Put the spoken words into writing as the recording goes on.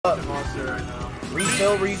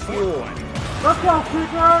Refill, refuel. Let's go,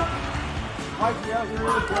 Cooper! Yeah, you're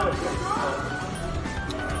really good.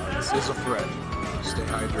 This is a threat. Stay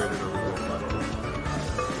hydrated or we will fight.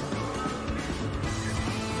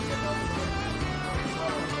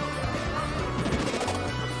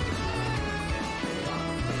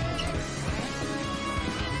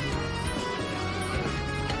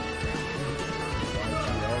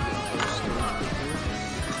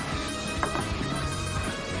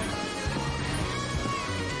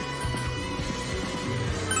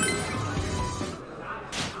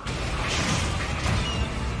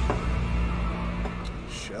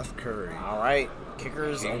 Alright,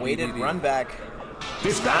 Kicker's awaited run back.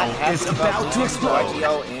 This battle is about to explode.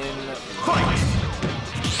 YGL in Fight!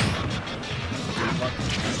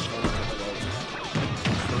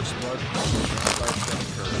 First blood by Chef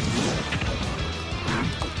Curry.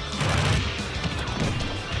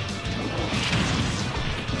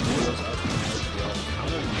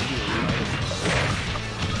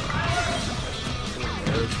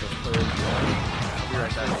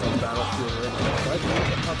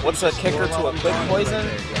 What's a kicker to a quick poison?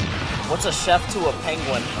 What's a chef to a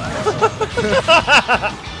penguin?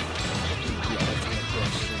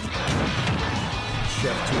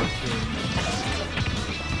 Chef to a king.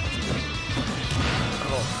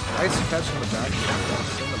 Oh, nice catch from the back.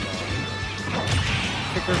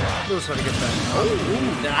 Kicker knows how to get back. Oh,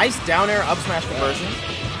 nice down air up smash conversion.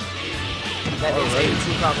 That is a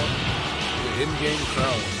 2 combo. In-game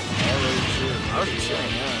crowd. Already cheering. Already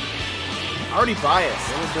cheering, yeah. Already biased.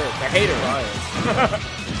 A little bit. They're hater. Biased.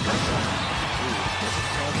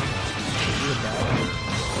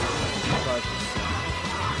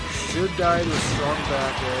 Should die to a strong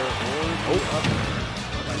back air or go up.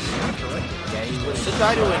 Yeah, he should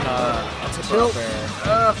die to an tilt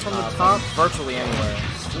air. From the top. Virtually anywhere.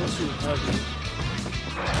 Still too heavy.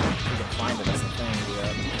 You can find it, that's the thing,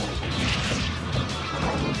 dude.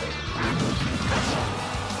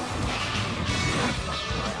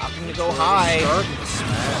 Opting to go high. I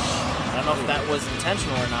don't know if that was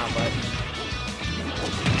intentional or not, but...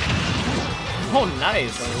 Oh,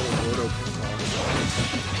 nice.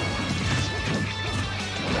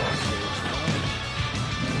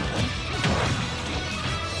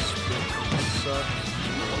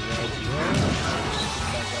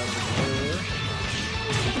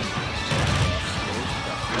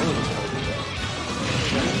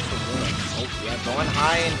 Yeah, going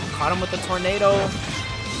high and caught him with the tornado.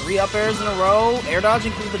 3 up airs in a row. Air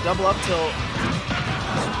dodging through the double up tilt.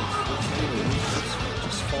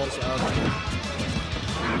 Just falls out.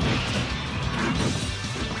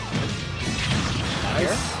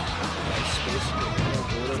 Nice.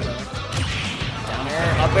 Down air,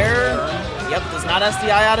 up air. Yep, does not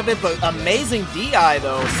SDI out of it, but amazing DI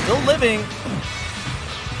though. Still living.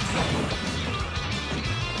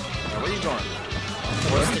 Where are you going?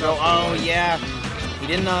 Forced to go. Oh yeah. He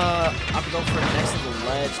didn't opt to go for the next little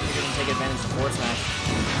ledge. He didn't take advantage of the forward smash.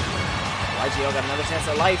 YGL got another chance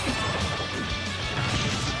at life.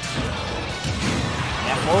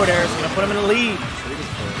 Yeah, forward air is gonna put him in the lead.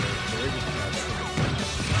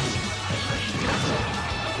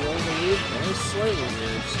 Only slightly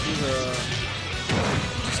here.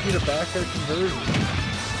 Just need a back air conversion.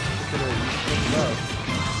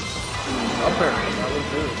 Up air, that would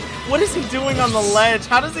do. What is he doing on the ledge?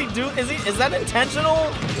 How does he do? Is that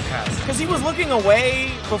intentional? Because he was looking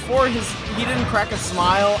away before he didn't crack a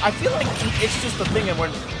smile. I feel like it's just a thing of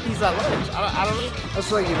when he's at ledge. I don't know.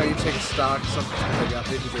 That's like, you know, you take a stock, something like that,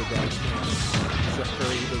 maybe go down. Chef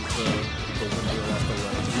Curry does the windmill off the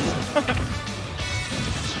ledge.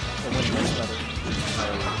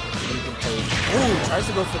 Ooh, tries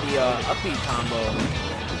to go for the upbeat combo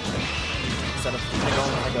instead of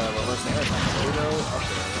going like a reverse air.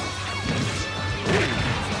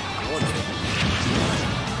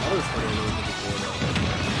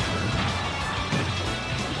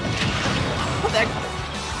 That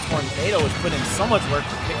tornado was putting in so much work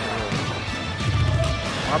for Kicker.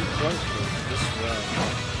 On point for this round.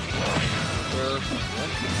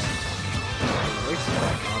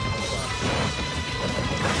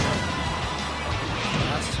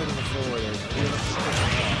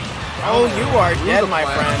 Oh, you are dead, my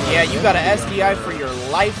friend. Yeah, you got an SDI for your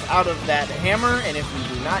life out of that hammer, and if you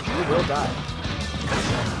do not, you will die.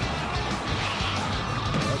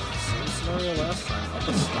 Same scenario last time. Up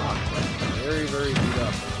a stock. Very, very beat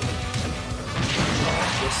up.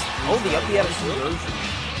 Oh, the up had a shield.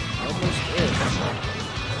 Almost is.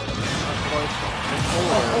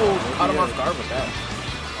 Oh, caught him off guard with that.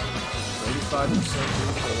 35%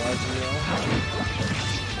 for YGL.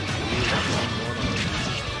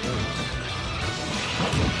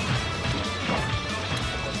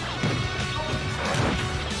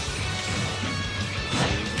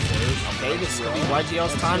 Okay, this is going to be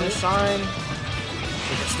YGL's time to shine.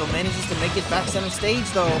 Faker still manages to make it back center stage,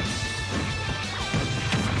 though.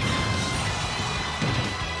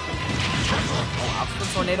 Oh, out for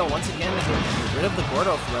Tornado once again to get rid of the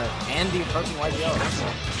Gordo threat and the approaching YGL.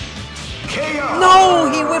 KO. No,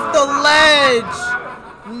 he whipped the ledge.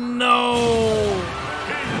 No.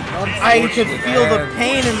 I could feel the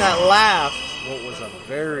pain in that laugh. What was a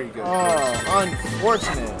very good Oh,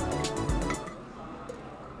 unfortunate.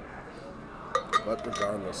 But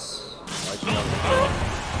regardless,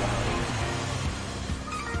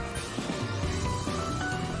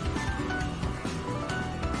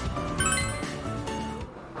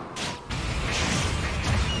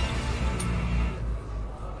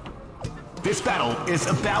 This battle is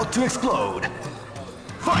about to explode.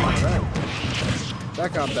 Fight!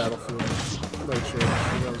 back on Battlefield. No change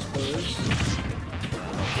for those players.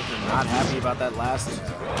 They're not happy about that last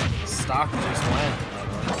stock that just went.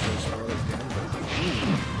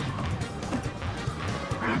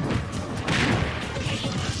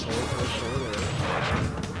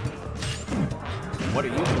 What are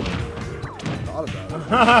you doing? Thought about it.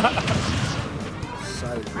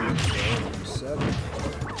 Decided to said it.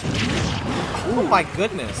 Oh my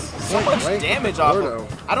goodness. So much right damage off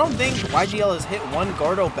of. I don't think YGL has hit one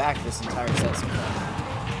Gordo back this entire set so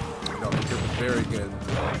far. No, because it's very good.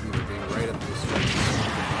 Either being right at this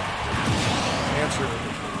answer.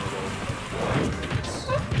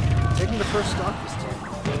 Taking the first stock this time.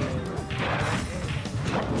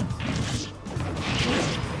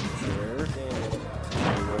 Sure.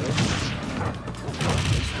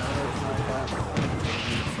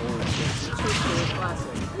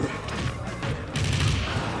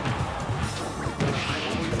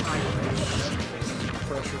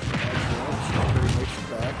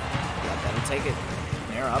 Gotta take it.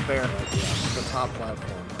 There, up there. The top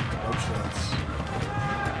platform. No chance.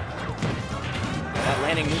 That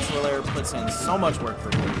landing neutral air puts in so much work for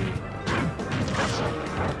Ruby.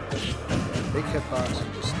 Big hitbox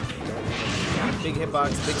and just don't. Big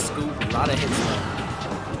hitbox, big scoop, a lot of hits.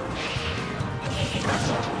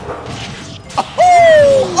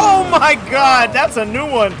 Oh my God, that's a new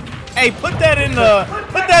one. Hey, put that in the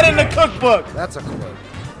cookbook. That's a clip.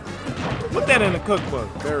 Put that in the cookbook.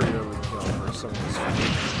 Very early kill for someone's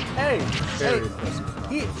Hey, very impressive.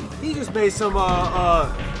 he just made some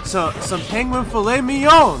penguin filet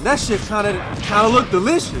mignon. That shit kind of looked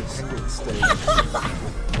delicious. Penguin steak.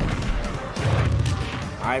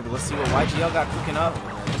 All right, but let's see what YGL got cooking up.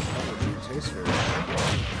 Tastes very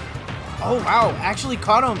Oh wow, actually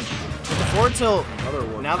caught him with the forward tilt. Another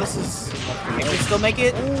one. Now this is. Can we still make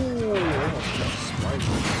it? Ooh, almost got spiked.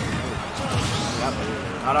 Yep,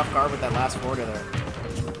 caught off guard with that last forwarder there.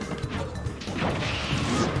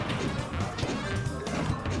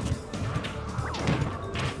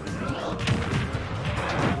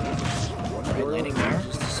 Great landing there.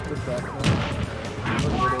 Just to spit back now.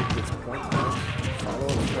 Little gets point back. Follow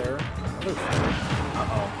the fair. Another fair.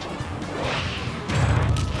 Uh-oh.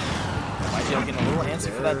 YGL getting a little antsy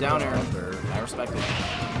for that down air. I respect it.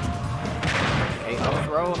 Okay, up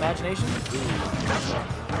throw, imagination.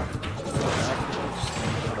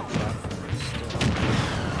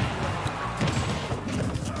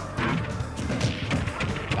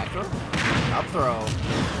 Back throw. Up throw.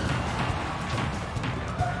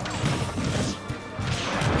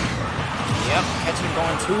 Yep, catching him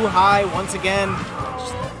going too high once again.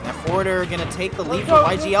 That forwarder gonna take the lead for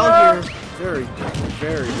YGL here. Very good.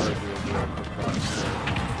 Very hard to avoid the box there.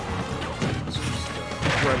 It's just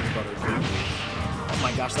bread and butter. Oh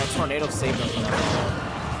my gosh, that tornado saved him from that.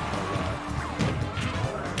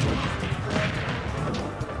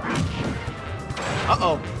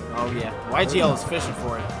 Uh-oh. Oh yeah, YGL is fishing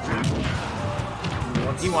for it.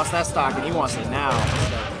 He wants that stock and he wants it now.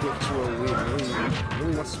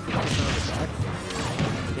 Really wants to put this on the back.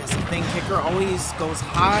 Yes, the thing kicker always goes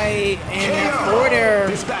high and that forwarder.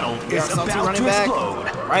 This battle is about running to back. explode.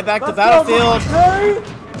 Right back to Battlefield.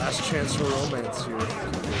 Last chance for romance here.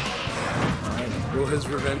 Will his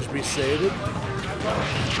revenge be sated?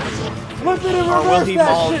 Or will he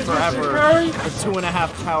maul forever a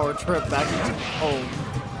 2.5 hour trip back into home?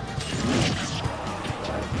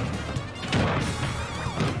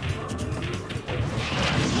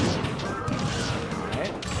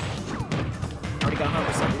 Alright. Already got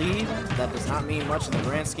 100% lead. That does not mean much in the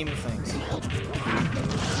grand scheme of things.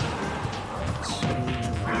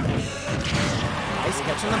 Nice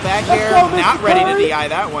catch in the back here. Not ready to DI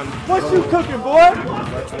that one. What you cooking, boy?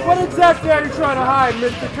 What exactly are you trying to hide,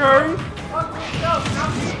 Mr. Curry?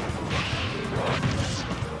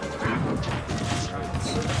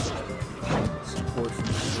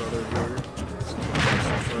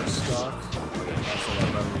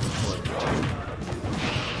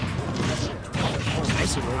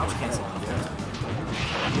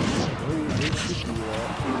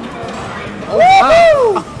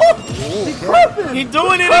 wow. He's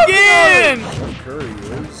doing it again! Curry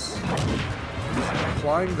is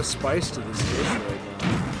applying the spice to this dish right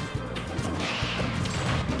now.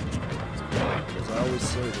 As I always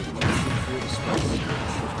say, that you should feel the spice. You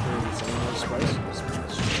should create its own more spice in this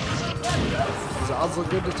dish. These odds look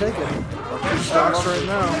good to take it. Two stocks right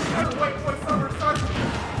now.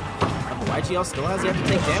 YGL still has yet to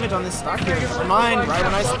take damage on this stock here. Never mind, right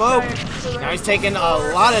when I spoke. Now he's taking a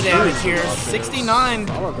lot of damage here. 69.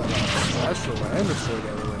 Special mandatory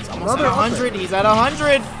damage. Almost at 100. He's at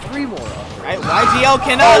 100. 3 more up. Right, YGL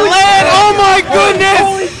cannot land. Oh my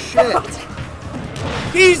goodness! Shit!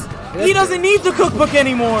 He doesn't need the cookbook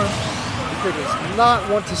anymore. He does not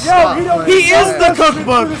want to stop. He is the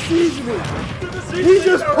cookbook. He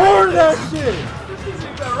just poured that shit.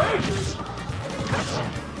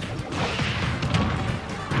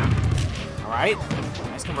 All right,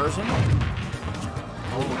 nice conversion.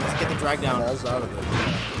 Oh, let's get the drag down. That's out of it.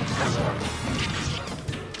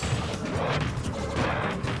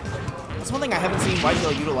 That's one thing I haven't seen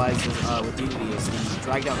YGL utilize with DDD is the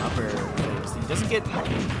drag down upper. He doesn't get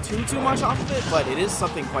too much off of it, but it is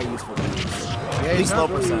something quite useful to use. Yeah, at least low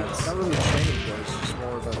percents. It's not really a training though, it's just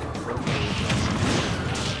more about the conversion.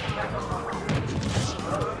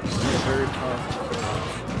 It's a very powerful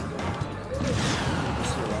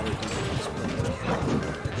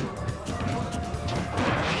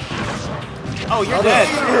Oh, you're dead.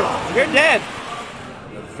 You're dead.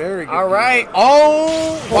 Very good. All right.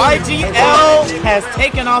 Oh, YGL has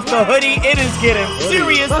taken off the hoodie. It is getting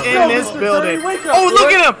serious in this building. Oh,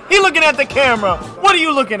 look at him. He's looking at the camera. What are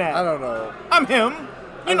you looking at? I don't know. I'm him.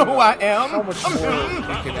 You know who I am. How much I'm more him.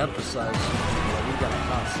 we can emphasize? We got a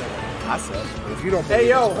hot set. I said. If you don't Hey,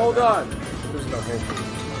 yo, hold on. There's no hope.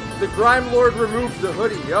 The Grime Lord removed the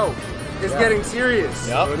hoodie, yo. It's getting serious.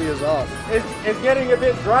 Yep. Hoodie is off. It's getting a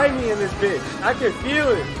bit grimy in this bitch. I can feel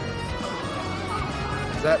it.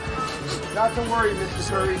 Is that? Not to worry, Mr.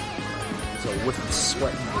 Curry. It's a whiff of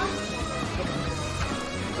sweat.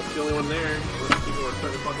 That's the only one there. People are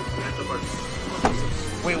trying to fucking snatch up our.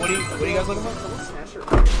 Wait, what are you guys looking for?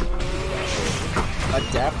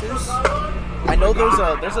 Adapters? I know there's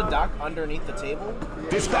a dock underneath the table.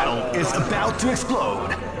 This battle is about to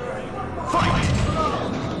explode. Fight!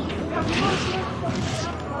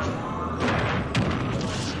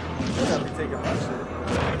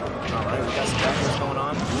 Alright, we got some backers going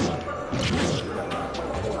on.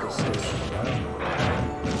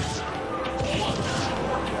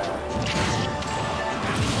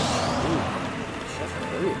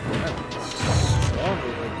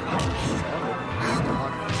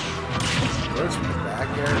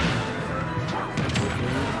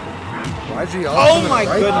 Oh my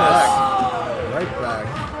goodness! Right back.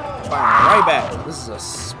 Right back. This is a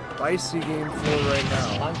spicy game 4 right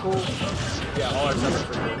now. Uncle. Yeah, all our stuff is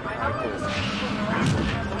pretty good.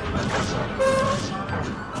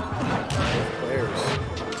 Players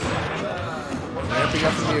ramping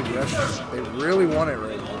up in the aggression. They really want it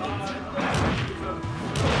right now.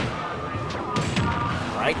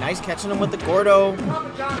 Alright, nice catching him with the Gordo. Ooh,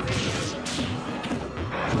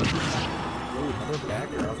 another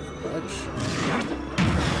backer off the ledge.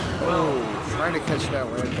 Oh, trying to catch that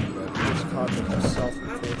landing, but just caught himself,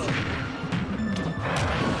 unfortunately.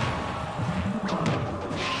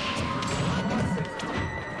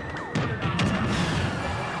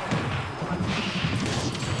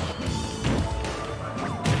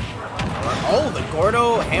 Oh, the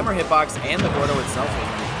Gordo hammer hitbox and the Gordo itself.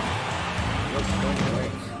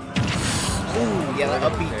 Ooh, yeah, that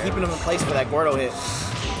upbeat, keeping him in place for that Gordo hit.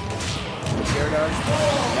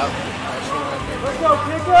 Yep. Let's go,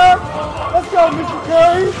 kicker! Let's go, Mr.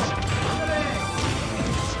 Curry!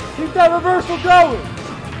 Keep that reversal going!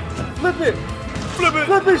 Flip it! Flip it!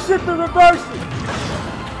 Flip it, shift and reverse it!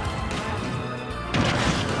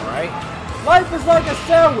 Alright. Life is like a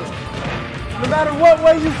sandwich. No matter what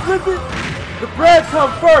way you flip it, the bread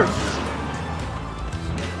comes first.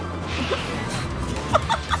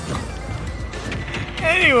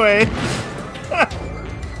 Anyway.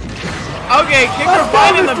 Okay, kicker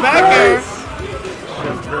finding the back air.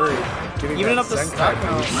 Even up the stock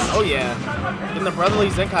count. Oh yeah. Getting the brotherly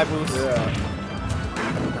Zenkai boost. Yeah.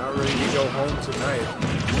 Not ready to go home tonight.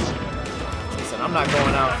 Listen, I'm not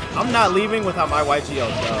going out. I'm not leaving without my YGL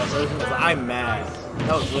dub. I'm mad.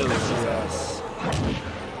 That was literally Yes.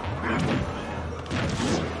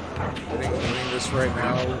 Winning this right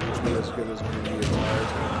now would be as good as winning the entire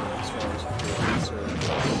tournament as far as concerned.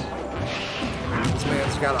 This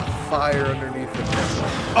man's got a fire underneath him.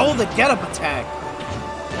 Oh, the get-up attack.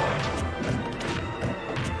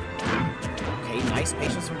 Okay, Nice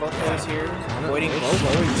patience from both players here, avoiding both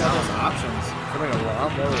each other's options. Becoming a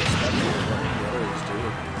lot more respectful of what the others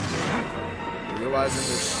do. Realizing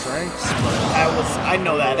their strengths. That was, I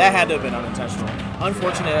know that had to have been unintentional.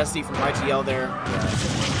 Unfortunate SD from YGL there.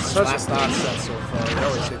 Such Last a stock. good set so far. I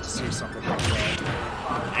always hate to see something like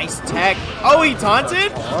that. Nice tech. Oh, he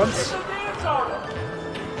taunted? Once.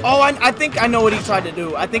 Oh, I think I know what he tried to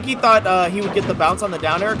do. I think he thought he would get the bounce on the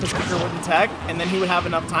down air because kicker wouldn't tech, and then he would have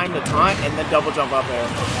enough time to taunt and then double jump up air.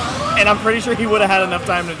 And I'm pretty sure he would have had enough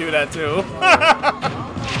time to do that too. That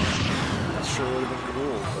sure would have been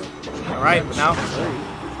cool. But All right, but now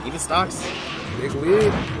even stocks. big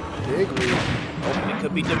lead. Big lead. Oh, it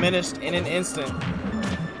could be diminished in an instant.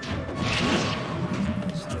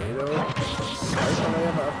 Stato. Slight delay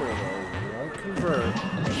on the upper though. Won't convert.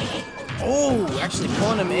 Oh, actually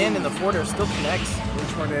pulling him in, and the forward air still connects.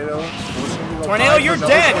 Tornado. Tornado, you're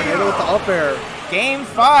dead. Tornado with the up air. Game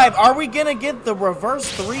 5. Are we gonna get the reverse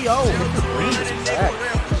 3-0? Back.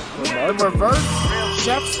 The reverse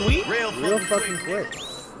chef sweep? Real fucking quick.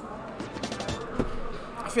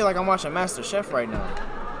 I feel like I'm watching Master Chef right now.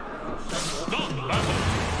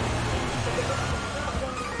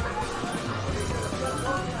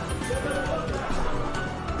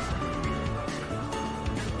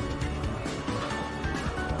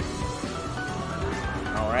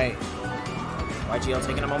 All right. YGL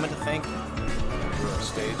taking a moment to think.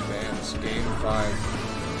 Stage bans. Game 5.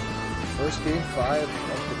 First game 5 of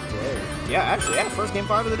the day. Yeah, actually, yeah, first game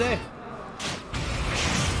 5 of the day.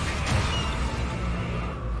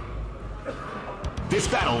 This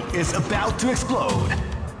battle is about to explode.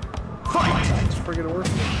 Fight! Let's friggin' work.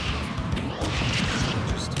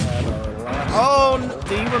 Just had our last. Oh,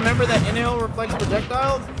 do you remember that inhale reflects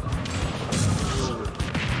projectile?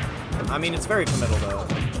 I mean, it's very committal though.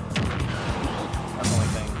 That's the only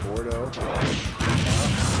thing. Bordeaux.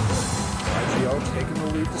 YGL taking the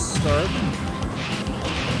lead to start.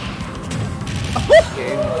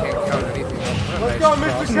 Game, you can't count anything up. Let's go,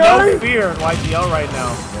 Mr. cross. No Curry! fear in YGL right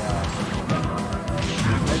now.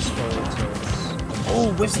 Nice forward tilts.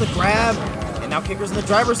 Oh, whiffs the grab, and now kicker's in the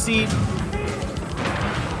driver's seat.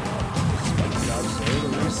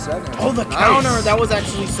 Oh, the counter! That was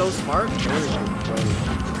actually so smart.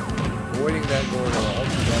 Avoiding that Bordeaux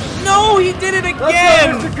altogether. No, he did it Let's go,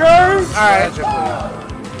 again! Mr. Curry! Alright,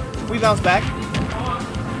 Magically. we bounce back.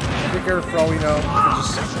 Kicker, for all we know,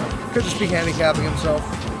 could just be handicapping himself.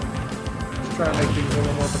 Just trying to make things a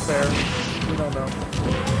little more fair. We don't know.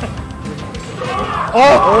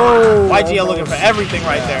 Oh! YGL almost. looking for everything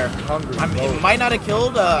right there. Hungry. I mean, it might not have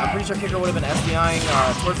killed. I'm pretty sure kicker would have been SDIing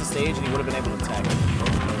towards the stage, and he would have been able to tag.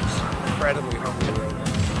 Incredibly hungry right now.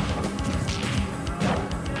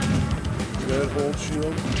 Good hold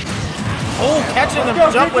shield. Oh, catching the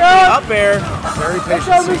Let's go, jump with kicker! the up air. Very Let's patient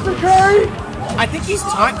go, Mr. sequence. Curry! I think he's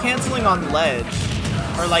taunt canceling on ledge.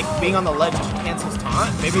 Or like being on the ledge cancels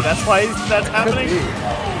taunt. Maybe that's why that's Could happening. be.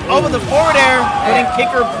 Oh, but the forward air putting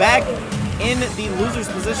kicker back in the loser's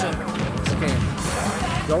position. This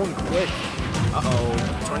game going quick.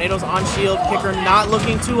 Uh-oh. Tornado's on shield. Kicker not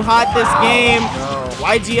looking too hot this game. No.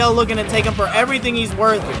 YGL looking to take him for everything he's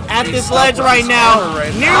worth at He's this stuck ledge with right his now. corner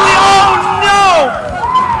right Nearly. Oh, no!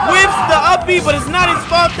 Whips the up B, but it's not his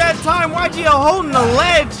fault that time. YGL holding the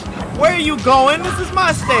ledge. Where are you going? This is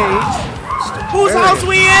my stage. Whose house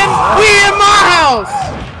we in? We in my house!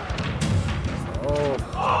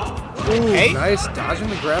 Oh. Ooh, Okay. nice. Dodging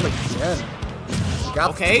the grab again.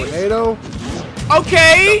 Got Okay. the tornado.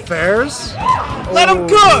 Okay! Fairs. Let him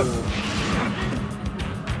cook!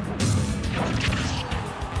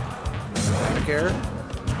 Back air.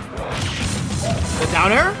 The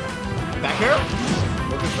down air? Back air?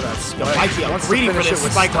 Looking for that spike. YGL Wants to greedy for finish this it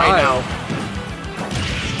with spike right style. now.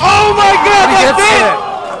 Oh my god, He that's gets it!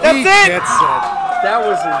 it. That's He it! gets it. That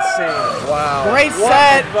was insane. Wow. Great What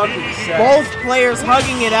set. a fucking set. Both players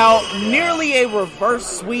hugging it out. Nearly a reverse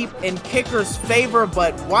sweep in kicker's favor,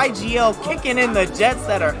 but YGL kicking in the jets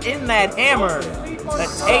that are in that hammer to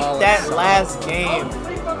take that last game.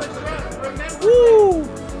 Woo!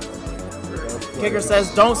 Kicker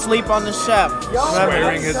says, don't sleep on the chef. Y'all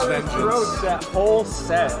Swearing his wrote vengeance. that whole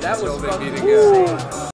set. That was Until they fucking meet again. insane.